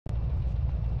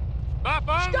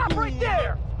Stop right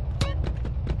there!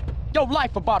 Your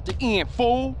life about to end,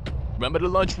 fool. Remember the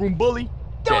lunchroom bully?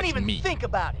 Don't That's even me. think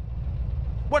about it.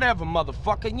 Whatever,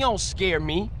 motherfucker. You don't scare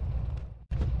me.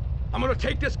 I'm gonna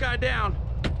take this guy down.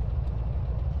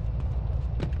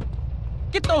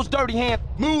 Get those dirty hands.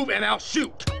 Move and I'll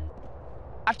shoot.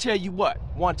 I tell you what,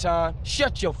 one time,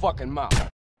 shut your fucking mouth.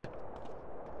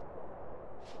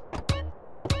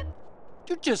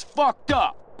 You just fucked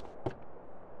up.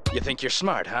 You think you're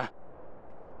smart, huh?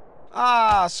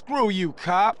 Ah, screw you,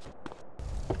 cop.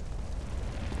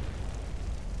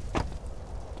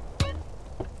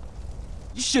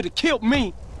 You should have killed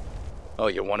me. Oh,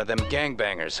 you're one of them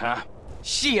gangbangers, huh?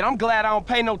 Shit, I'm glad I don't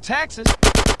pay no taxes.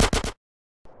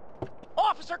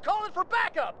 Officer calling for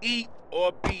backup! Eat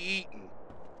or be eaten.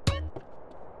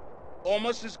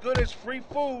 Almost as good as free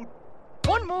food.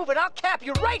 One move and I'll cap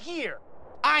you right here!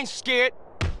 I ain't scared.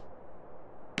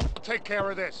 I'll take care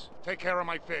of this. Take care of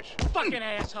my fish. Fucking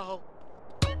asshole!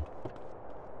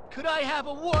 Could I have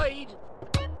a wide?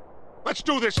 Let's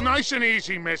do this nice and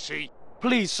easy, Missy.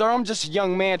 Please, sir, I'm just a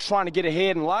young man trying to get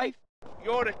ahead in life.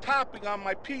 You're the topping on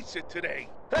my pizza today.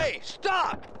 Hey,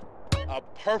 stop! A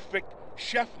perfect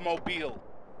chef mobile.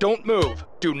 Don't move.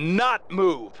 Do not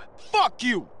move. Fuck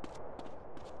you!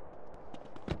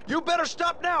 You better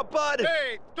stop now, bud.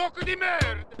 Hey, toco di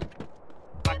merde!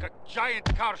 Like a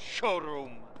giant car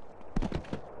showroom.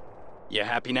 You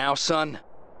happy now, son?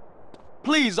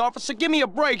 Please, officer, give me a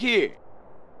break here.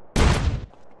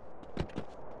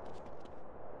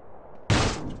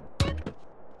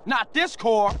 Not this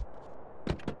car.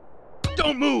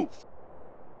 Don't move!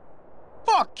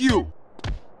 Fuck you!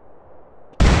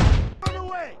 Run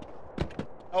away!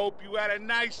 I hope you had a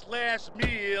nice last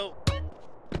meal.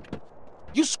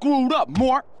 You screwed up,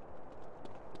 Mort.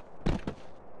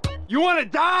 You wanna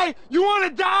die? You wanna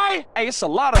die? Hey, it's a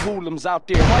lot of hoodlums out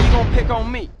there. Why you gonna pick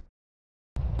on me?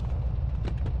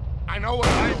 I know what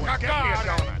I'm doing. Get me a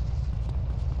donut.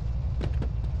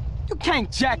 You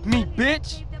can't jack me,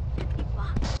 bitch.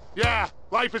 Yeah,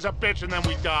 life is a bitch and then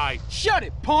we die. Shut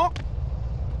it, punk.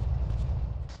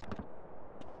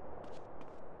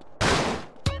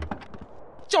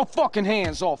 Get your fucking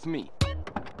hands off me.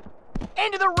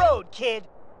 End of the road, kid!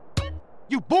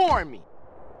 You boring me.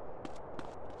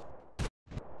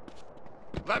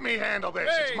 Let me handle this.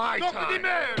 It's my time.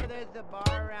 There's a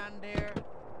bar around there.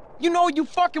 You know you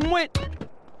fucking went.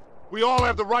 We all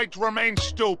have the right to remain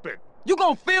stupid. You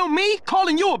gonna film me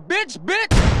calling you a bitch,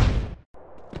 bitch?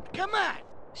 Come on!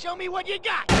 Show me what you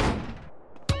got!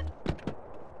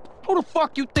 Who the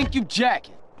fuck you think you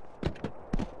jacking?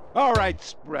 All right,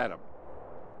 spread 'em.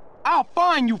 I'll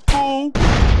find you, fool. We got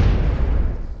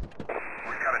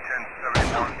a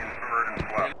 1071 infrared and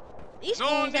flow. These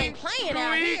fools ain't playing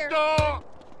out here.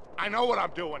 I know what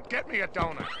I'm doing. Get me a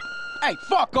donut. Hey,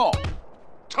 fuck off.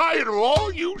 Tired of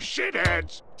all you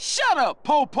shitheads. Shut up,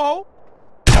 Popo.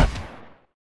 Down.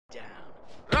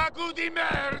 Ragu di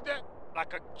merde!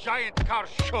 Like a giant car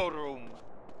showroom.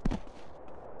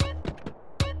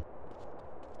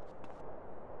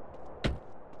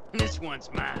 This one's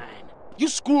mine. You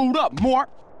screwed up, Mort.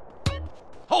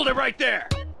 Hold it right there.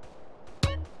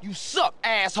 You suck,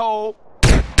 asshole.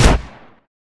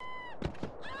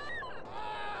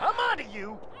 I'm onto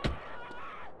you!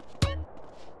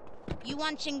 You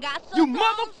want chingazo? You Tom?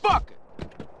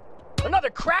 motherfucker. Another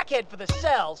crackhead for the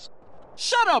cells!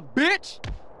 Shut up, bitch.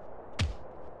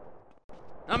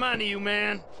 I'm onto you,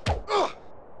 man. Ugh.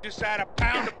 Just had a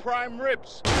pound of prime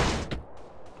ribs.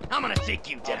 I'm gonna take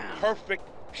you A down. perfect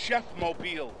chef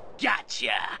mobile.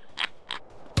 Gotcha!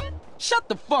 Shut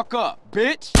the fuck up,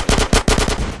 bitch.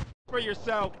 For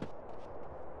yourself.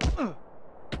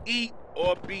 Eat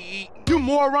or be eaten. You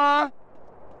moron.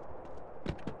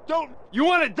 Don't. You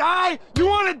wanna die? You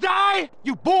wanna die?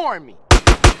 You boring me.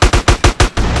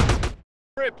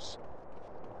 Ribs.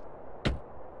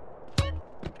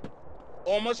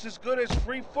 Almost as good as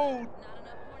free food.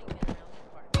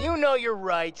 You know your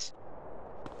rights.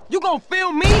 You gonna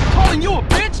film me calling you a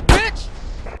bitch, bitch?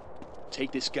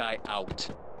 Take this guy out.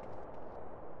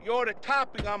 You're the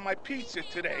topping on my pizza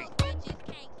today.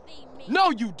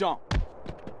 No, you don't.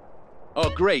 Oh,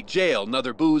 great. Jail.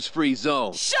 Another booze-free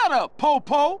zone. Shut up,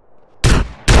 Popo.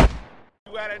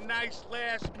 You had a nice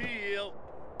last meal.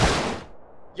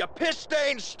 You piss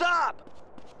stain, stop!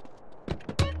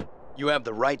 You have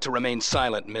the right to remain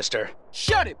silent, mister.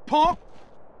 Shut it, punk.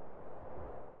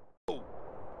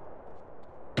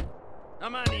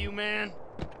 I'm onto you, man.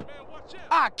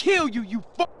 I'll kill you, you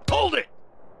fuck. Hold it!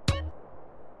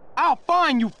 I'll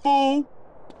find you, fool.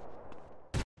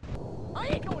 I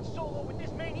ain't going solo with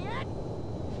this maniac!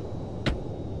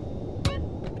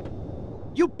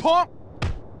 You punk.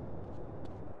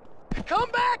 Come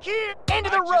back here! End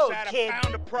of I the road, just had kid! a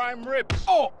pound of prime ribs.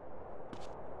 Oh!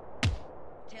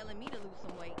 Telling me to lose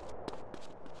some weight.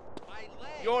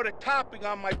 You're the topping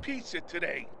on my pizza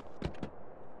today.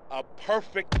 A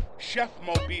perfect chef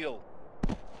mobile.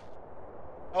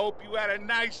 Hope you had a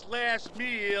nice last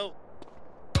meal.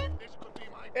 This could be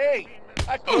my Hey, 15 minutes.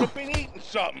 I could have been eating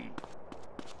something.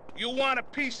 You want a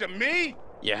piece of me?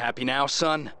 You happy now,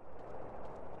 son?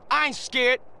 I ain't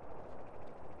scared.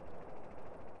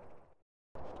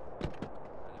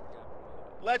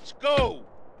 Let's go.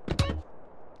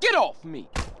 Get off me.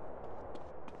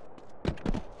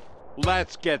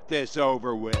 Let's get this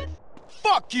over with.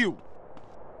 Fuck you.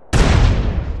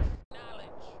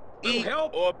 Eat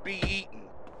or be eaten.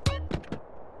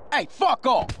 Hey, fuck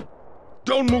off.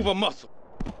 Don't move a muscle.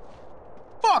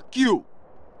 Fuck you.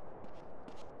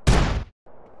 I'm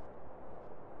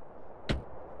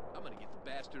gonna get the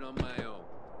bastard on my own.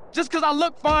 Just 'cause I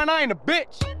look fine, I ain't a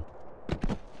bitch.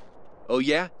 Oh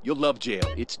yeah? You'll love jail.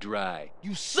 It's dry.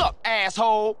 You suck,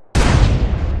 asshole.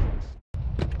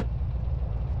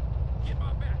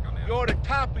 You're the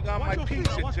topping on my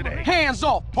pizza today. Hands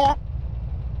off, punk.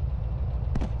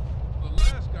 The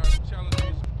last guy who challenged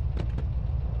me.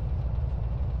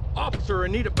 Officer, I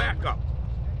need a backup.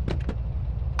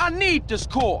 I need this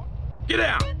cord. Get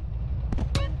out.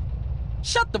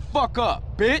 Shut the fuck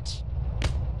up, bitch.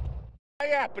 My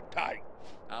appetite.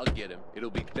 I'll get him. It'll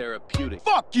be therapeutic.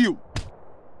 Fuck you.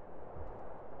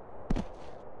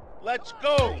 Let's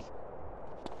go.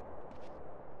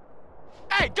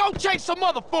 Hey, go chase some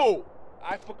other fool.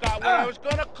 I forgot what I was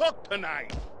gonna cook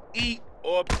tonight. Eat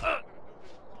or...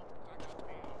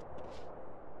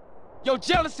 Your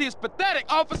jealousy is pathetic,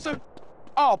 officer.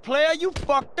 Oh, player, you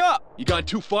fucked up. You gone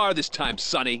too far this time,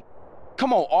 Sonny.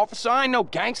 Come on, officer, I ain't no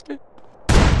gangster.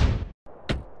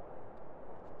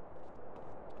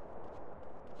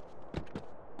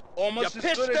 Almost You as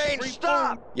good as piss-stained free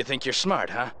stop! food. You think you're smart,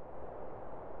 huh?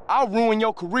 I'll ruin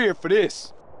your career for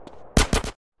this.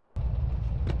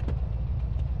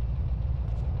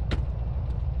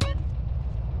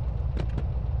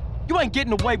 You ain't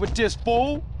getting away with this,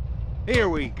 fool. Here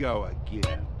we go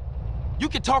again. You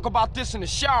can talk about this in the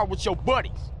shower with your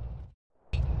buddies.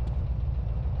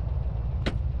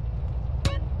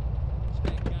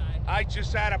 I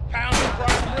just had a pound of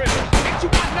prime ribs. Ain't you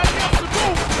got nothing else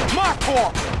to do? My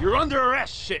car. You're under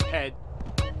arrest, shithead.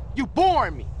 You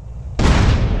boring me.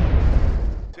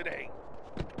 Today.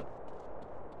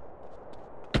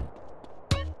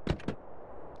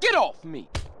 Get off me.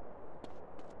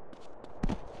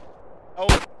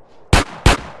 Oh,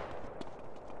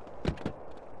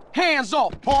 Hands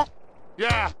off, punk.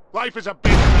 Yeah, life is a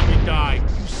bitch, let me die.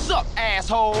 You suck,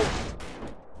 asshole.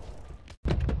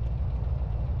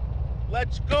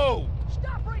 let's go.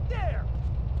 Stop right there!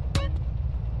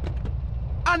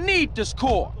 I need this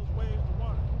core.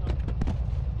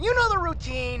 You know the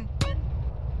routine.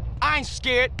 I ain't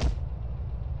scared.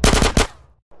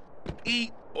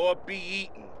 Eat or be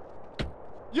eaten.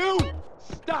 You!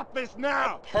 Stop this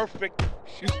now! Perfect.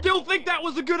 You still think that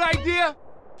was a good idea?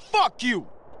 Fuck you.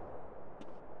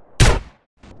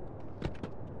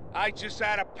 I just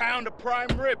had a pound of prime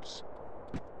ribs.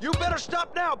 You better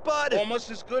stop now, bud! Almost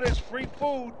as good as free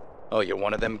food. Oh, you're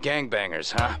one of them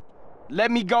gangbangers, huh? Let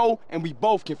me go, and we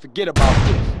both can forget about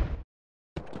this.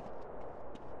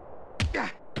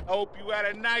 Hope you had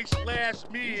a nice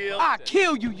last meal. I'll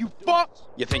kill you, you fuck.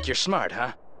 You think you're smart,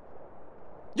 huh?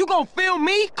 You gonna film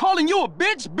me calling you a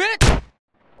bitch, bitch?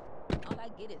 All I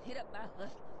get is hit up by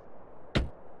hustlers.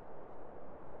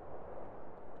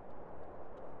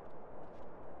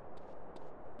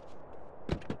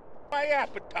 My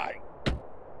appetite.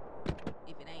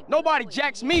 If it ain't Nobody blood,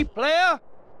 jacks it me, ain't. player.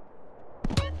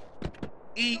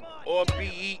 Eat or be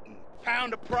eaten.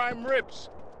 Pound of prime ribs.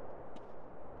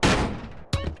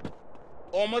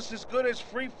 Almost as good as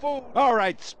free food. All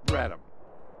right, spread them.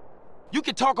 You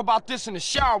can talk about this in the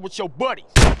shower with your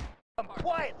buddies. Come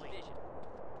quietly.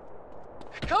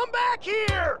 Come back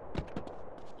here!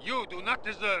 You do not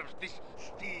deserve this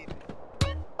steed.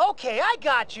 Okay, I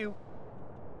got you.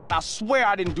 I swear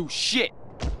I didn't do shit.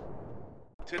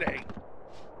 Today.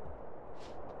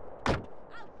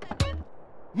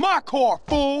 My car,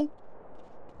 fool.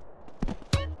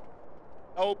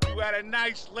 Hope you had a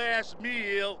nice last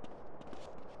meal.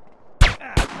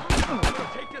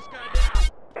 Take this guy down.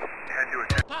 Head to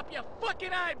attack. Pop your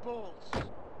fucking eyeballs.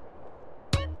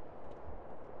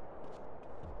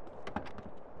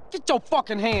 Get your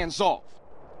fucking hands off.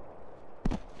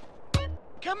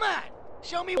 Come on,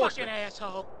 show me fucking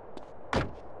asshole.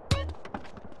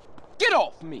 Get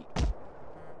off me.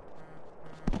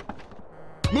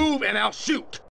 Move and I'll shoot.